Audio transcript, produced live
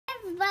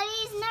everybody.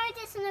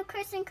 It's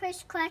Nerdist and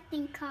Chris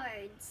collecting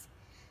cards.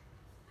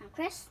 I'm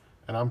Chris.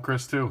 And I'm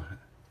Chris too.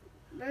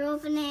 We're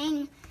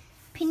opening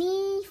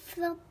Panini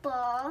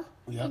Football.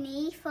 Yep.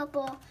 Panini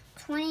Football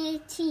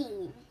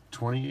 2018.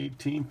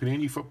 2018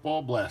 Panini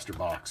Football blaster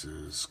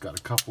boxes. Got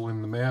a couple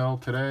in the mail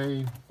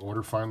today.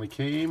 Order finally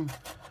came.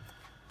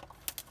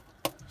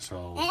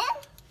 So. And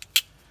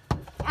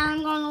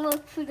I'm going to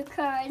look through the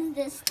cards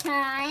this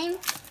time.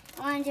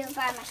 I want to do it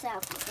by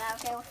myself. Is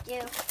that okay with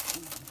you?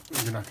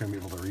 You're not going to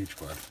be able to reach,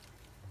 bud.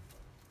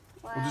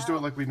 Well, We'll just do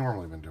it like we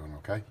normally been doing,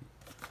 okay?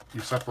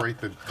 You separate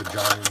the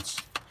Giants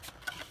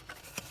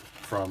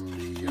from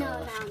the...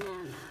 No.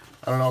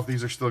 I don't know if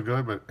these are still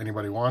good, but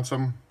anybody wants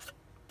them.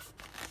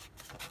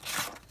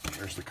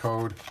 There's the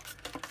code.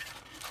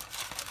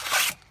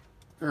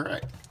 All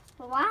right.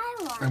 Well, I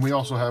want And we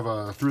also have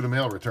a through the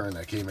mail return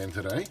that came in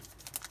today.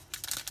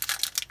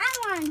 I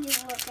want to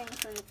do looking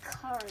for the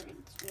cards,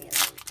 really.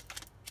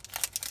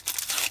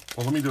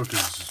 Well, let me do it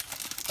because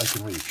I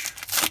can reach.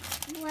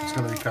 Well, It's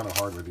going to be kind of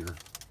hard with your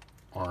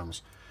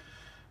arms.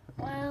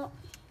 Well,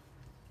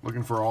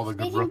 Looking for all the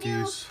good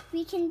rookies.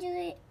 We can do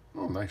it.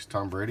 Oh, nice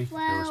Tom Brady.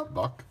 Well, There's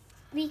Buck.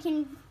 We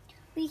can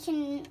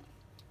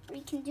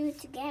do it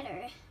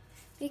together.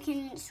 We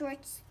can sort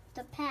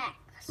the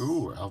packs.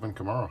 Ooh, Alvin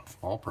Kamara,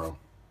 All-Pro.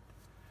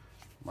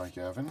 Mike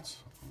Evans.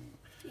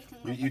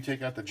 You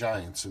take out the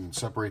Giants and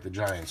separate the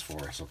Giants for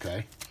us,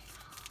 okay?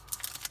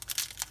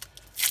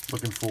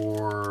 Looking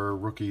for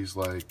rookies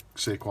like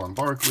Saquon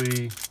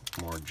Barkley,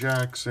 Lamar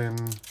Jackson,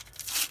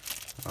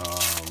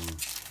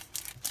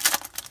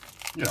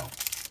 you know,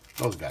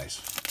 those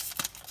guys.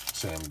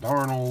 Sam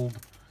Darnold.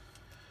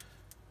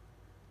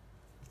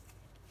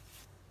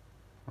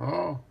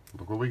 Oh,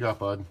 look what we got,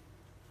 bud.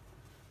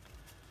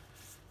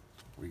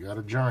 We got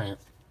a Giant.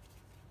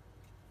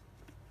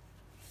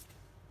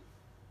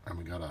 And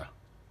we got a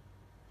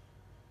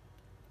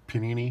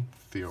Panini,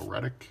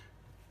 Theoretic,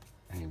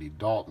 Andy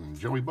Dalton,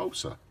 Joey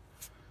Bosa.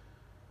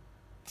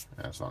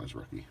 That's not his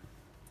rookie.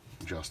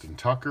 Justin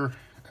Tucker,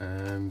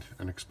 and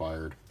an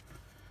expired.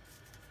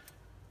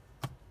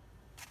 All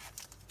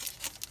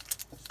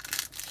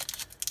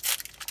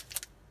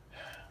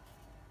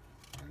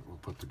right, we'll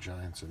put the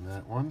Giants in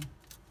that one.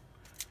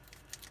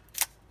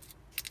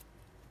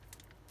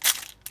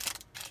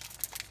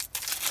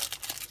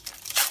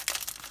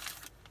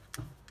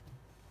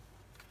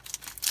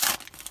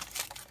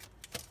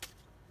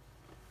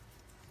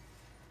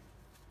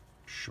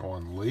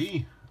 Sean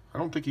Lee. I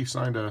don't think he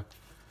signed a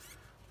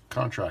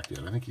contract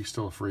yet. I think he's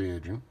still a free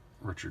agent.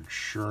 Richard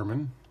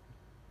Sherman.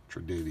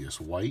 Tre'Davious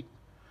White.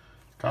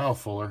 Kyle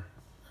Fuller.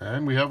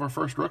 And we have our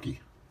first rookie.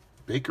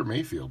 Baker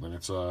Mayfield. And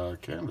it's a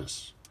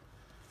canvas.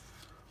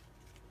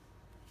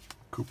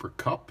 Cooper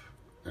Kupp.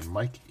 And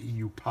Mike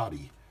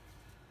Iupati.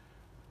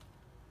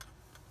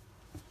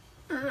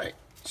 Alright.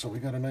 So we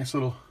got a nice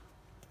little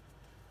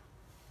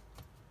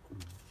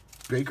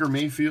Baker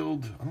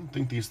Mayfield. I don't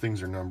think these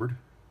things are numbered.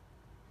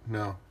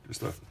 No,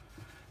 just a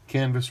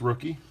canvas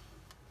rookie.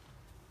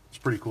 It's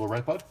pretty cool,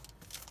 right, bud?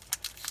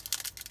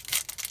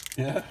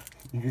 Yeah,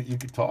 you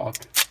could talk.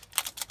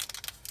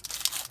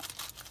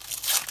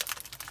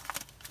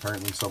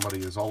 Apparently somebody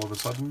is all of a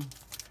sudden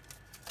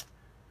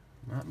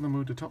not in the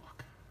mood to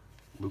talk.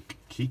 Luke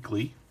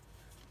Kuechly,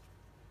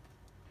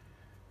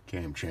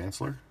 Cam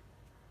Chancellor,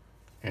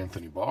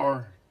 Anthony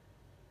Barr,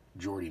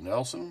 Jordy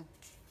Nelson,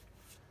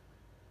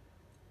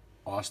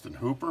 Austin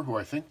Hooper, who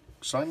I think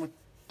signed with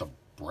the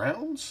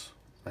Browns.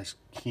 Nice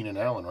Keenan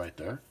Allen right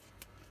there.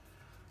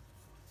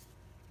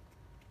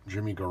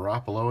 Jimmy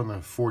Garoppolo in the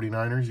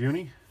 49ers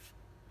uni.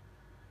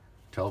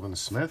 Telvin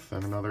Smith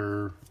and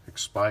another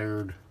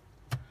expired.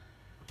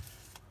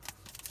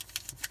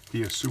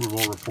 Be a Super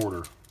Bowl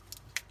reporter.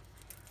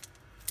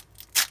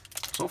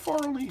 So far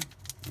only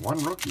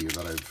one rookie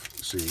that I've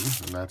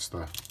seen, and that's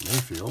the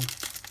Mayfield.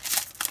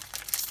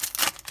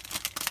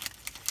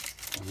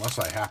 Unless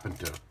I happened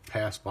to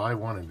pass by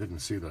one and didn't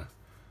see the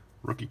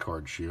rookie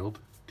card shield.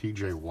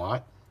 TJ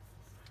Watt.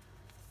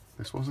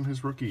 This wasn't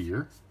his rookie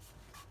year.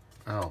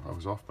 Oh, I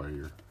was off by a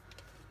year.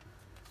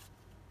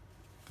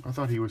 I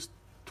thought he was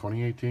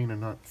 2018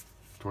 and not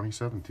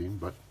 2017,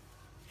 but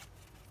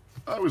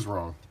I was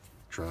wrong.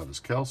 Travis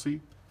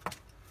Kelce.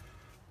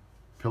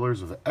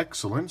 Pillars of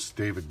Excellence,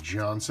 David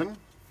Johnson.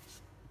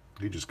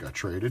 He just got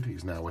traded.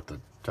 He's now with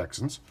the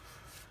Texans.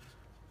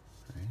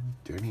 And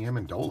Danny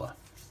Amendola.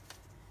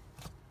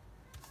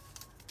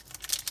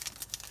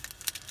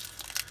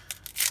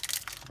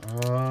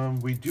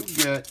 We do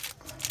get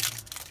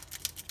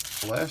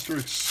Blaster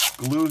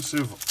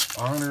exclusive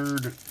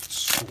honored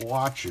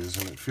swatches,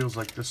 and it feels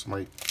like this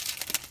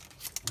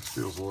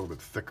feels a little bit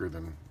thicker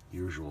than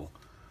usual.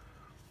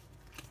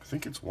 I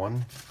think it's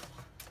one.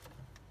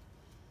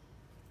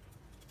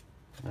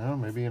 No,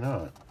 maybe you're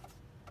not.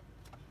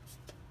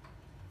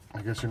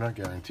 I guess you're not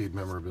guaranteed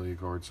memorabilia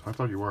cards. I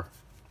thought you were.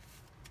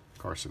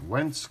 Carson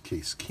Wentz,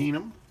 Case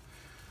Keenum,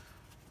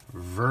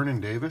 Vernon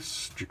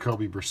Davis,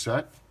 Jacoby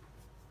Brissett,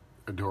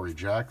 Adoree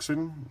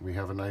Jackson. We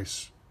have a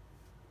nice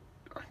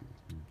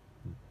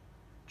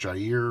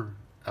Jair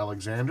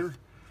Alexander,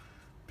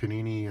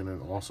 Panini, and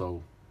it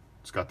also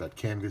it's got that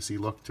canvasy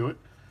look to it.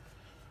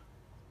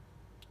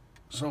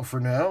 So for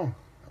now,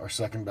 our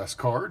second best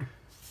card,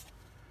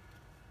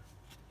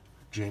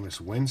 Jameis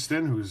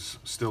Winston, who's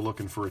still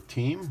looking for a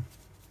team.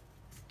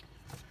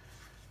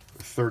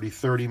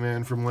 30-30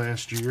 man from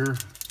last year,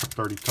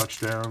 30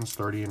 touchdowns,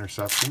 30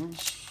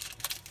 interceptions.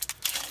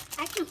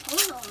 I can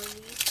pull all of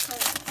these.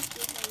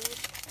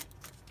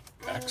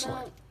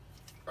 Excellent.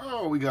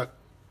 Oh, we got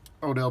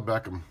Odell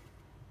Beckham.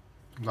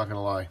 I'm not going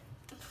to lie.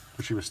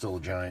 Wish he was still a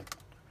Giant.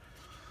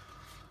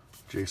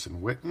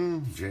 Jason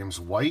Witten, James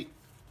White.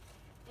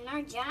 And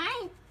our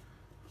Giant?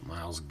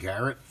 Myles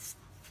Garrett.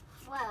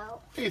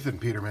 Well. Ethan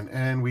Peterman.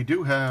 And we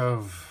do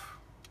have,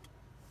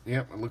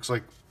 yep, it looks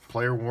like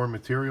player worn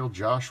material,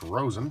 Josh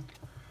Rosen.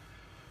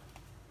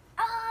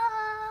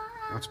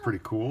 That's pretty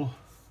cool.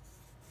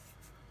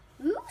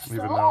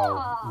 Even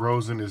though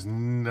Rosen is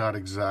not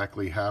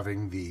exactly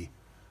having the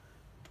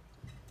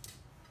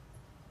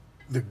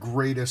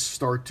greatest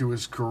start to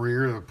his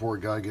career. The poor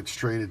guy gets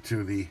traded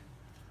to the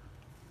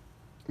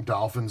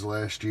Dolphins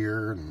last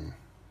year and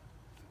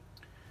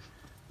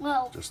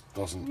just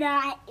doesn't.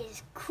 That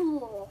is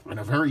cool. And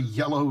a very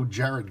yellow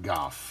Jared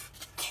Goff.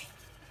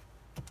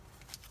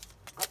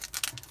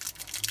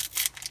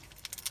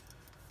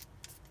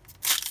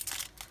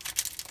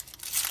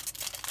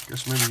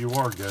 Guess maybe you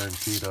are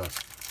guaranteed a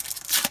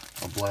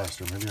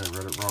blaster. Maybe I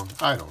read it wrong.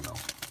 I don't know.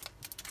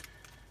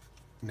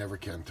 Never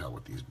can tell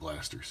with these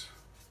blasters.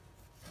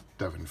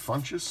 Devin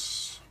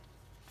Funchess,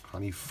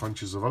 Honey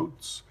Funches of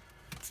Oats,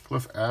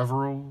 Cliff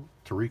Averill,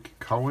 Tariq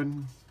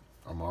Cohen,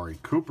 Amari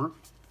Cooper,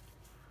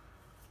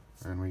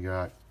 and we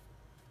got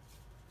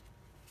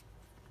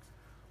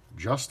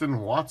Justin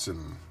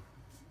Watson.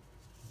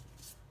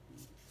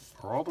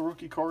 Are all the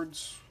rookie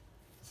cards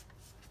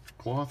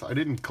cloth? I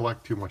didn't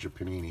collect too much of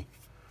Panini.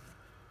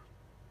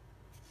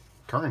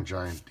 Current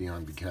Giant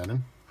Deion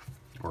Buchanan,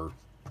 or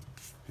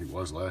he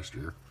was last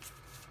year.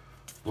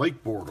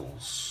 Blake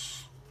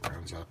Bortles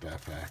rounds out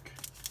that pack.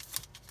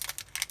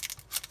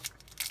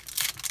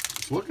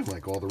 It's looking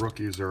like all the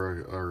rookies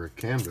are a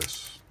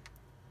canvas.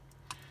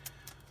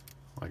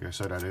 Like I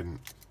said, I didn't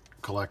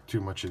collect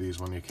too much of these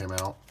when they came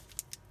out.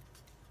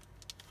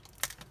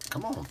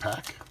 Come on,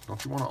 pack.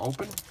 Don't you want to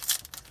open?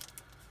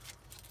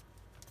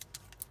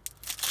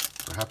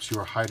 Perhaps you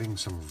are hiding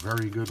some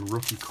very good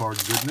rookie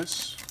card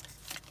goodness.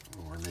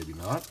 Or maybe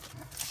not.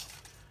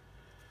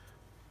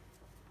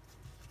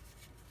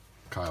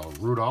 Kyle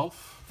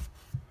Rudolph,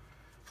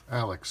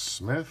 Alex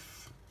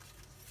Smith,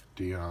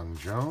 Deion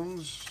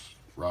Jones,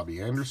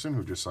 Robbie Anderson,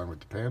 who just signed with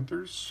the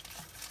Panthers,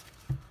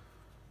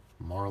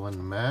 Marlon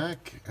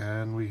Mack,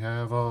 and we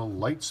have a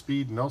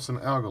Lightspeed Nelson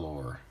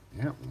Aguilar.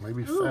 Yeah,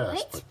 maybe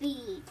fast, but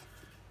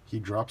he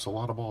drops a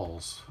lot of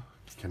balls.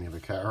 Kenny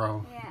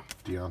Vaccaro,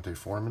 Deontay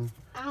Foreman.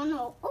 I don't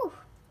know. Oh,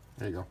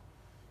 there you go.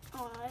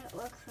 Oh, I didn't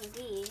look for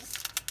these.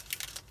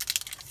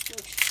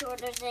 Make sure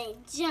there's any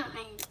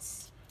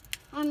Giants.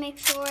 I want to make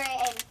sure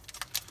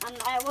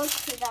I look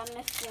for them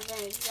if there's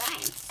any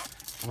Giants.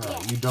 All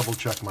right, you double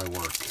check my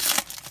work.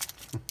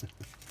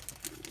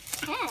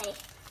 Okay.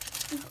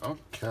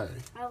 Okay.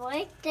 I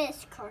like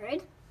this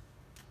card.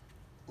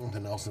 The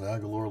Nelson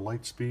Aguilar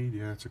Lightspeed.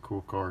 Yeah, it's a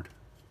cool card.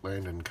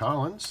 Landon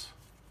Collins.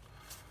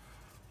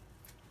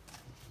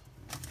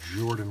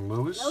 Jordan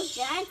Lewis. No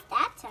Giants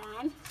that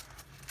time.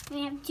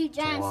 We have two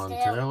Giants Talon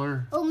still.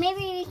 Taylor. Oh, maybe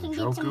we can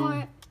get some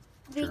more.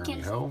 We Jeremy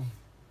can Hill.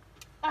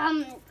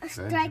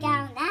 strike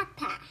out on that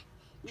pack.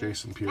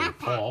 Jason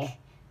Pierre-Paul.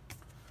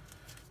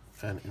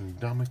 And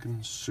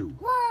Ndamukong Suh.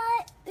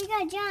 What? We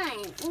got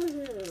Giant.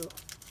 Woohoo.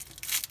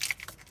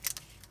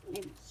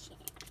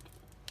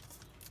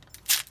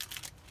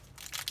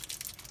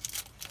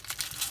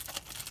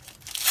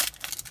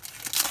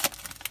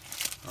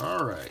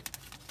 All right.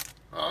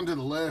 On to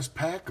the last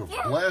pack of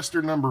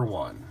Blaster number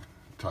 1.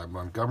 Ty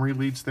Montgomery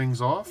leads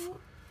things off.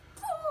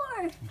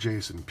 4.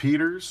 Jason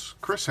Peters,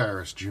 Chris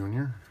Harris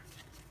Jr.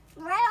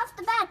 Right off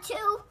the bat,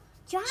 2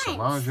 Giants.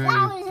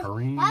 Samaje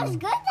Perine. That was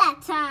good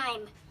that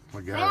time.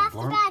 Right off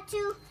the bat,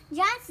 2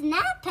 Giants in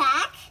that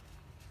pack.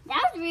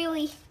 That was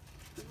really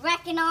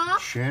wrecking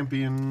off.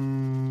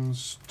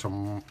 Champions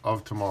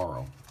of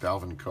Tomorrow,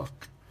 Dalvin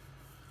Cook.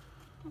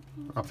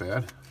 Not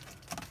bad.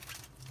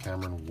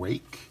 Cameron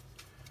Wake.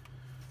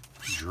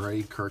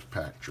 Dre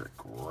Kirkpatrick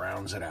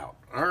rounds it out.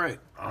 All right,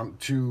 on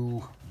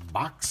to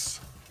box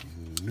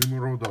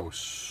numero 2.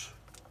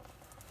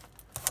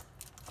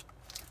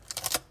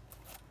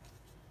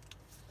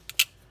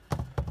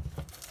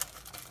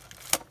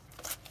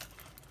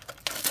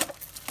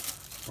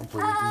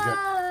 Hopefully we can get.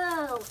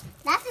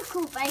 That's a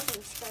cool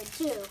Vikings card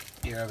too.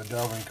 Yeah, the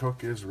Dalvin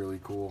Cook is really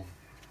cool.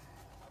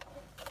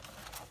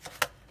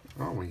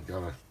 Oh, we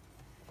got a.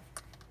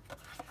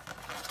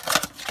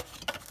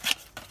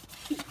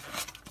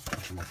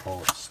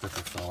 Call it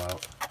sticker fell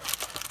out.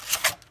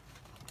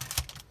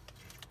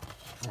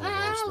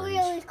 I don't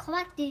really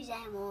collect these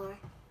anymore.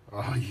 Oh,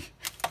 I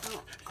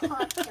don't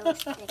collect those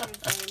stickers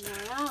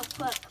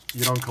anymore.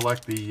 You don't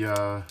collect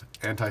the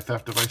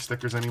anti-theft device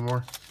stickers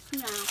anymore?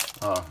 No.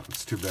 Oh,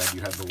 it's too bad.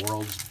 You had the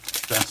world's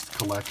best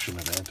collection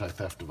of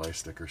anti-theft device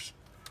stickers.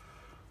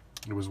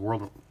 It was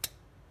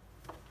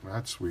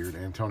That's weird.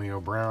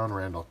 Antonio Brown,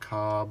 Randall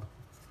Cobb.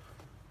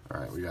 All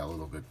right, we got a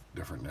little bit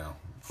different now.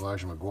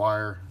 Elijah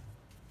McGuire.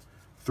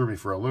 Threw me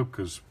for a loop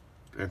because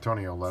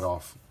Antonio let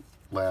off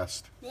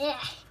last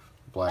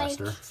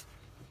blaster. Like...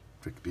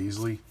 Vic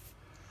Beasley.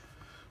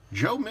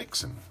 Joe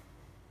Mixon.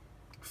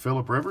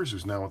 Phillip Rivers,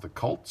 who's now with the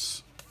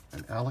Colts.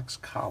 And Alex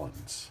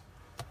Collins.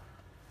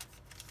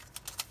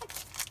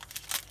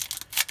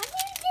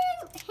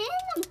 Hand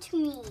them to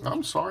me.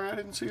 I'm sorry, I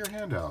didn't see your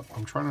handout.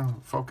 I'm trying to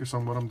focus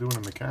on what I'm doing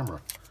in the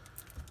camera.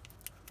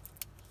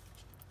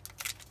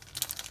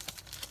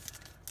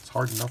 It's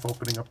hard enough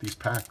opening up these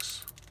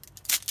packs.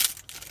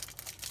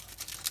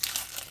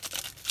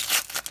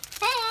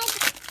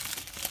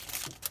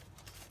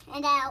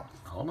 And out.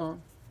 Hold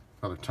on.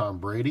 Another Tom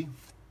Brady.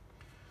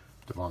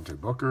 Devontae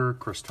Booker,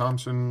 Chris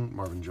Thompson,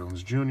 Marvin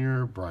Jones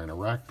Jr., Brian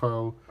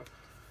Arakpo,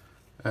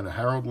 and a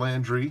Harold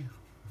Landry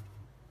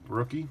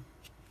rookie.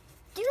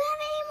 Do you have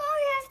any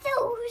more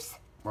of those?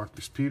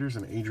 Marcus Peters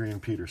and Adrian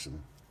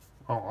Peterson.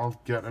 I'll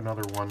get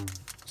another one.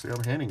 See,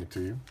 I'm handing it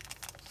to you.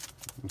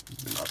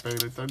 You're not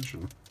paying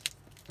attention.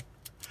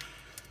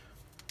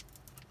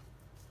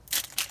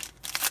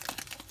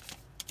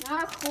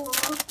 Not a cool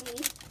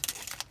rookie.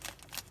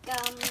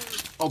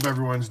 Hope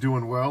everyone's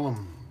doing well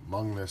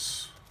among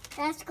this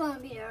That's going to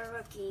be a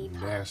rookie.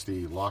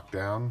 nasty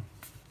lockdown.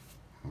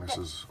 This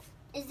is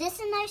this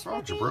a nice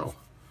rookie? Jabril.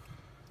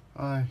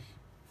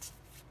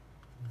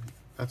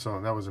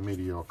 That was a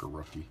mediocre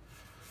rookie.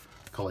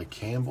 Calais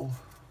Campbell.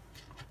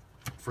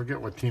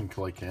 Forget what team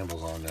Calais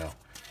Campbell's on now.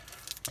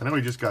 I know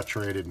he just got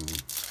traded,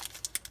 and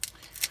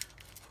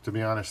to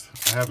be honest,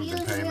 I haven't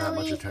been paying that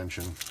much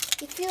attention.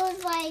 It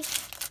feels like.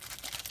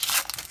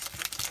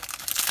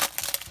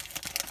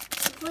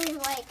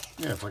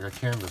 Yeah, it's like a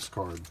canvas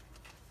card.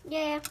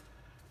 Yeah.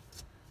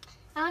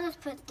 I'll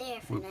just put it there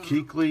for Luke now.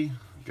 Kuechly,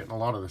 getting a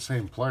lot of the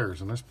same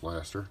players in this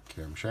blaster.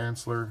 Cam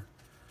Chancellor,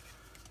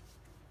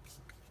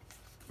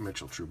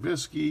 Mitchell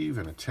Trubisky,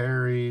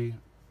 Vinatieri,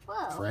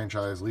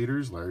 franchise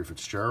leaders, Larry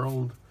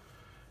Fitzgerald,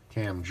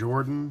 Cam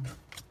Jordan,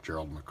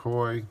 Gerald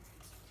McCoy,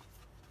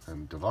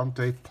 and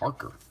Devontae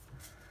Parker.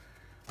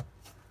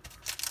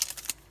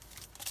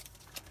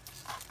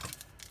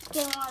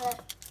 Getting a lot of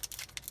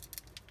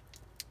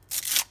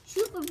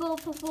Super Bowl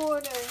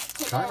supporters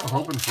today. Kind of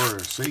hoping for a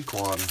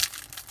Saquon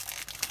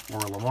or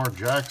a Lamar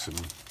Jackson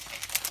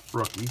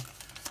rookie.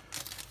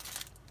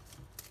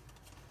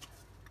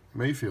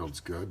 Mayfield's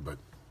good, but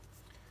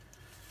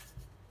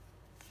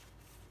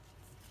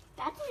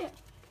that's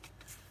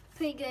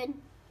pretty good.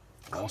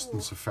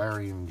 Austin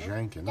Safari and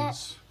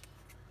Jenkins.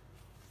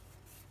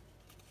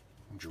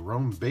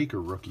 Jerome Baker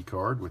rookie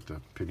card with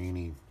the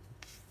Panini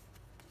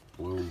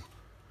blue.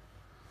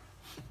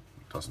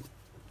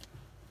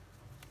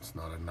 It's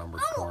not a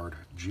numbered card.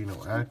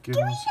 Geno Atkins,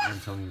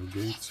 Antonio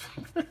Gates.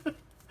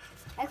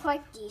 I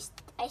collect these.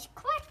 I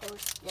collect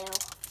those still.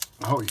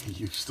 Oh,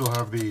 you still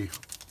have the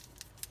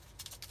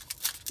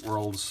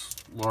world's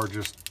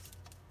largest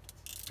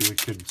Be a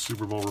Kid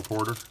Super Bowl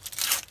reporter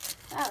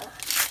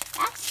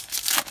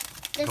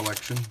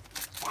collection.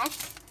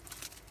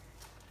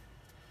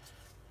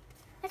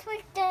 That's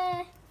like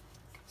the.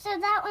 So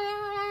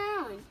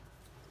that one.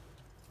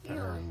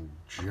 Aaron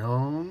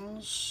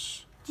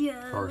Jones,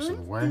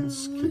 Carson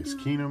Wentz, Case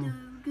Keenum,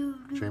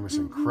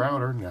 Jamison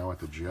Crowder, now at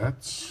the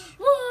Jets.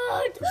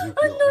 What?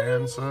 Ezekiel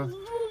Ansah.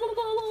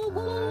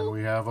 And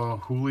we have a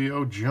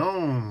Julio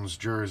Jones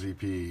jersey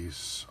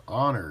piece.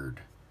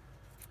 Honored.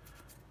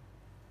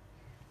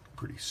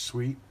 Pretty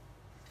sweet.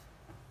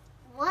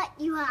 What?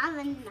 You have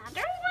another one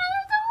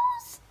of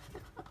those?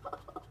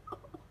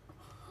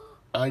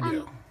 I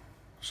do.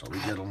 So we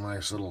get a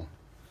nice little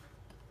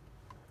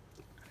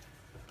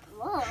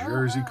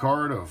jersey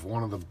card of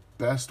one of the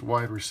best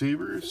wide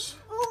receivers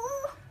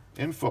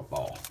in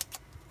football.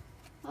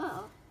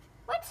 Oh.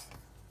 What?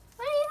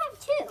 Why do you have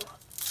two?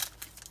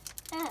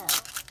 Oh.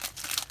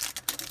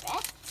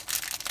 Best?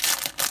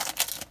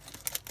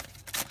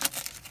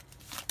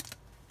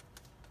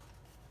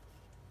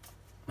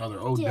 Another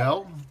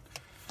Odell.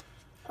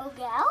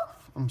 Odell?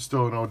 I'm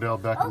still an Odell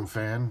Beckham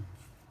fan.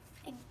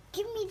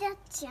 Give me that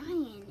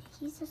giant.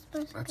 He's just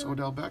supposed to That's go.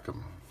 Odell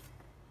Beckham.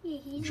 Yeah,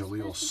 he's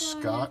Jaleel supposed to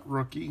go Scott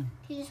rookie.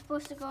 He's just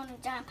supposed to go in the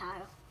giant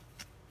pile.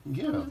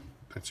 Yeah,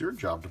 that's your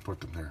job to put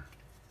them there.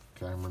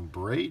 Cameron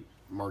Brate,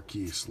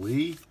 Marquise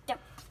Lee. Yep.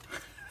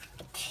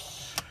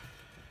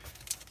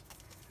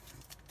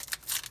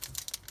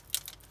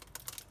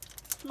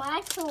 My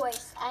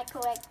choice. I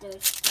collect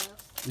those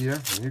stuff. Yeah,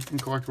 and you can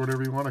collect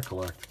whatever you want to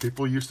collect.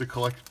 People used to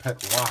collect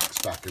pet rocks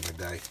back in the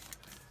day.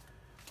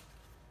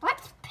 What?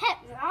 Pet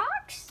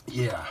rocks?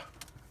 Yeah.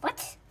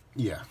 What?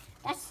 Yeah.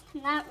 That's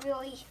not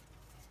really.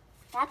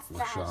 That's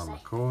not LaShawn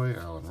exciting. McCoy,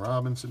 Allen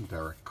Robinson,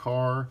 Derek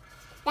Carr.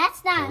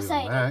 That's not Khalil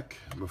exciting. Mack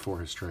before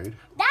his trade.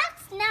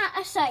 That's not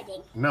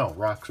exciting. No,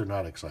 rocks are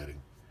not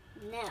exciting.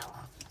 No.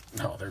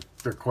 No,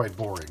 they're quite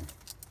boring.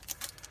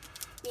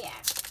 Yeah.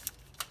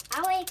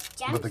 I like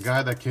gems. But the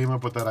guy that came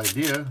up with that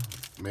idea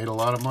made a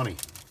lot of money.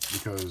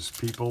 because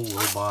people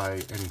will buy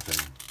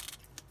anything.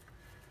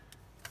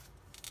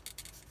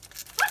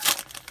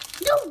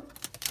 No!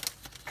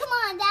 Come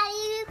on, Daddy,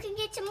 you can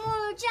get some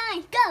more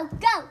Giants. Go,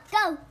 go,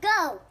 go,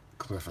 go.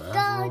 Cliff Go,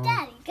 Avril.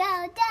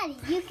 Daddy,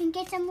 you can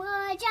get some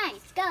more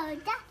Giants. Go,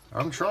 Daddy.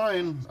 I'm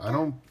trying. I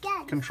don't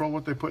Daddy. control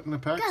what they put in the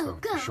packs, Go, though.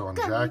 go, Sean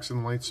go.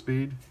 Jackson, light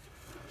speed.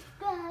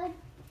 Go,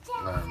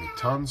 Laramie Daddy.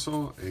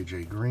 Tunsil,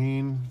 AJ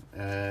Green,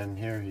 and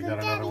here you Go, got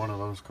another Daddy. one of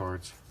those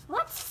cards.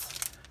 What?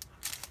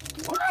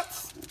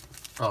 What?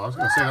 Oh, I was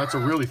gonna say that's a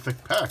really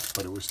thick pack,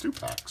 but it was 2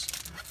 packs.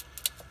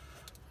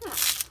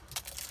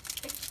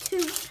 It's 2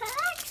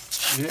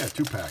 packs? Yeah,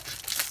 2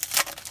 packs.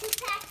 2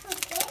 packs of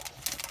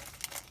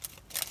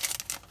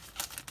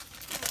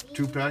thick?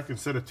 2 pack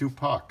instead of 2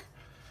 pack.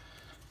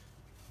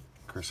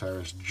 Chris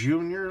Harris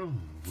Jr.,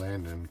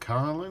 Landon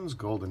Collins,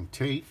 Golden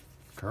Tate,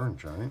 current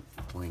Giant,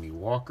 Delaney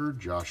Walker,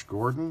 Josh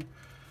Gordon,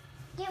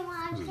 Get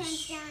one of This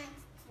is- Giants.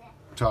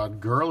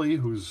 Todd Gurley,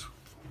 who's,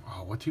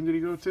 oh, what team did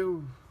he go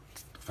to?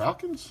 The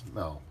Falcons?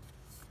 No.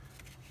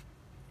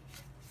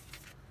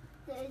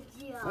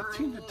 What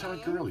team did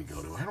Todd Gurley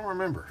go to? I don't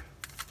remember.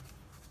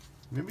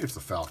 Maybe it's the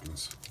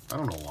Falcons. I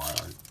don't know why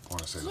I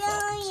want to say the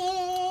Falcons.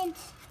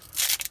 Giants.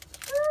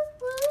 Woo,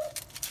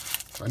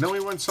 woo. I know he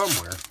went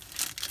somewhere.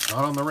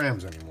 Not on the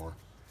Rams anymore.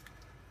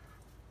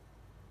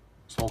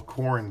 This whole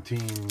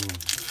quarantine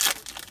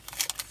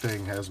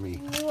thing has me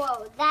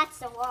Whoa,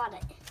 that's a lot of.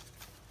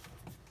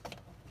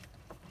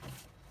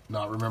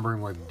 not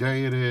remembering what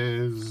day it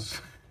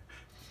is.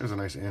 There's a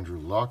nice Andrew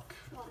Luck.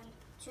 1,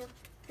 2,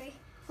 3,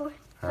 4,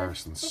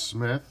 Harrison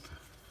Smith.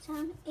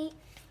 7, 8,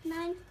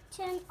 9,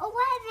 10,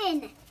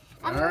 11.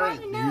 I All have right,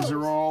 11 these are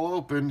those. all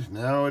opened.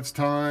 Now it's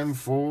time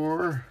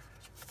for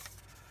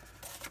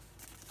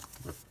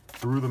the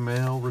through the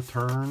mail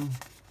return.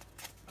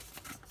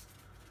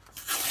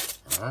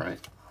 All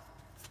right.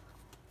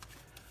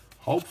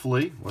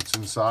 Hopefully, what's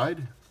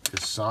inside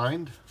is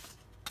signed.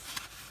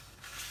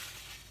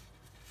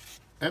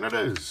 And it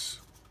is.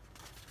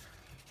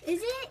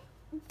 Is it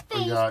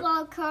We got-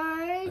 baseball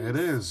cards? It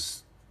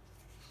is.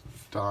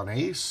 Don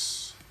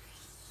Ace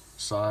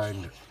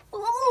signed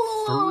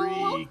Ooh.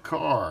 3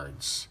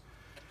 cards.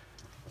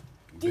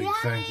 Big Did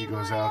thank you I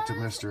goes out to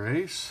win? Mr.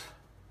 Ace.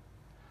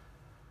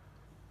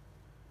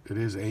 It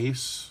is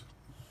Ace.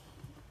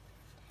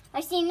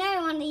 I see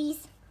another one of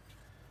these.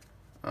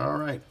 All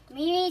right, We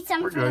need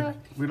some we're for good.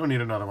 We don't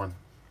need another one.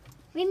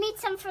 we need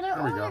some for the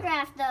There we go.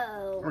 autograph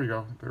though. There we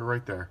go. They're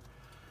right there.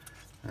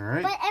 All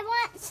right. But I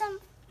want some.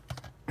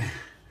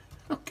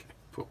 Okay,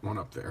 put one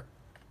up there.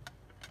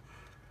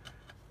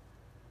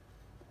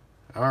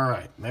 All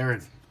right, there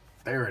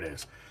it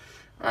is.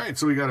 All right,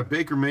 so we got a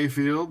Baker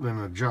Mayfield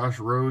and a Josh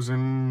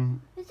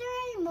Rosen. Is there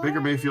any more?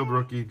 Baker Mayfield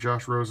rookie,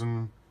 Josh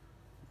Rosen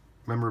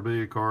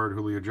memorabilia card,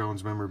 Julio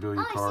Jones memorabilia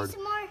Oh, I card, see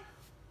some more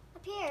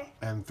up here.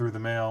 and through the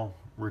mail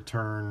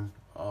return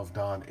of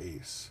Don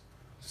Ace.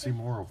 See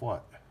more of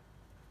what?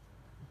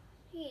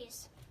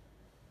 Jeez.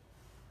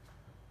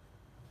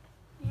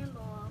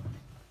 Envelope.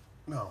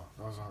 No,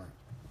 those aren't.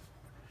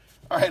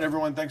 All right,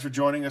 everyone. Thanks for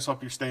joining us.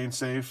 Hope you're staying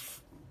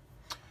safe.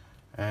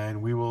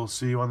 And we will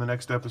see you on the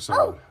next episode.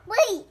 Oh,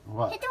 wait!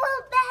 What? Hit the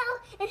little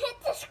bell and hit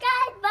the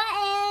subscribe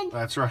button.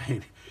 That's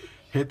right.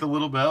 Hit the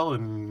little bell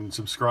and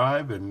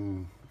subscribe.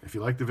 And if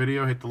you like the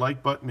video, hit the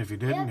like button. If you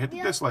didn't, hit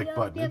the dislike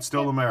button. It's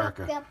still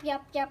America.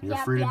 You're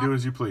free to do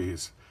as you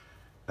please.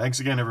 Thanks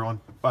again, everyone.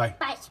 Bye.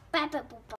 Bye. Bye. Bye. Bye.